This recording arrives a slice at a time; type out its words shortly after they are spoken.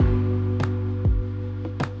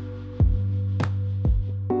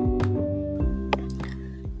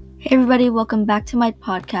Hey everybody, welcome back to my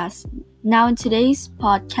podcast. Now in today's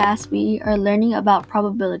podcast, we are learning about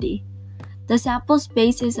probability. The sample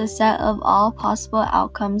space is a set of all possible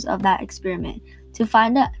outcomes of that experiment. To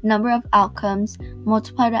find the number of outcomes,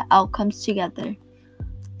 multiply the outcomes together.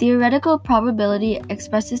 Theoretical probability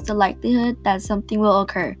expresses the likelihood that something will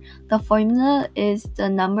occur. The formula is the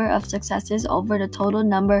number of successes over the total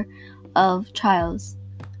number of trials.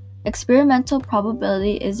 Experimental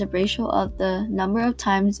probability is the ratio of the number of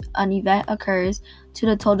times an event occurs to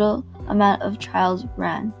the total amount of trials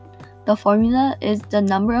ran. The formula is the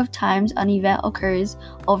number of times an event occurs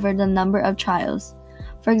over the number of trials.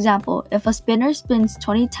 For example, if a spinner spins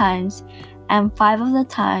 20 times and 5 of the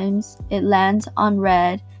times it lands on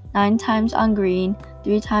red, 9 times on green,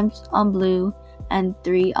 3 times on blue, and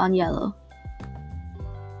 3 on yellow.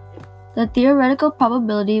 The theoretical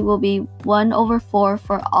probability will be 1 over 4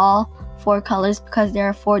 for all 4 colors because there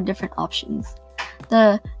are 4 different options.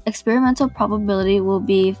 The experimental probability will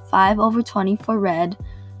be 5 over 20 for red,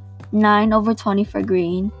 9 over 20 for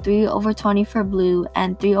green, 3 over 20 for blue,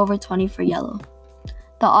 and 3 over 20 for yellow.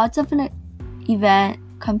 The odds of an event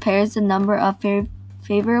compares the number of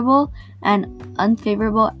favorable and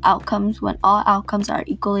unfavorable outcomes when all outcomes are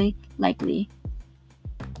equally likely.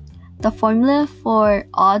 The formula for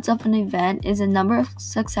odds of an event is the number of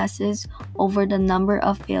successes over the number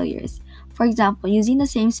of failures. For example, using the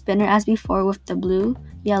same spinner as before with the blue,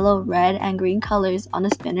 yellow, red, and green colors on the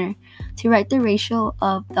spinner, to write the ratio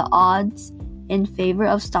of the odds in favor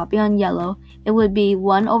of stopping on yellow, it would be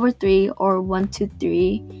 1 over 3 or 1 to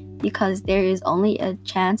 3 because there is only a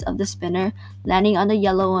chance of the spinner landing on the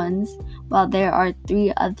yellow ones while there are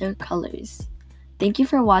 3 other colors. Thank you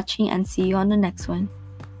for watching and see you on the next one.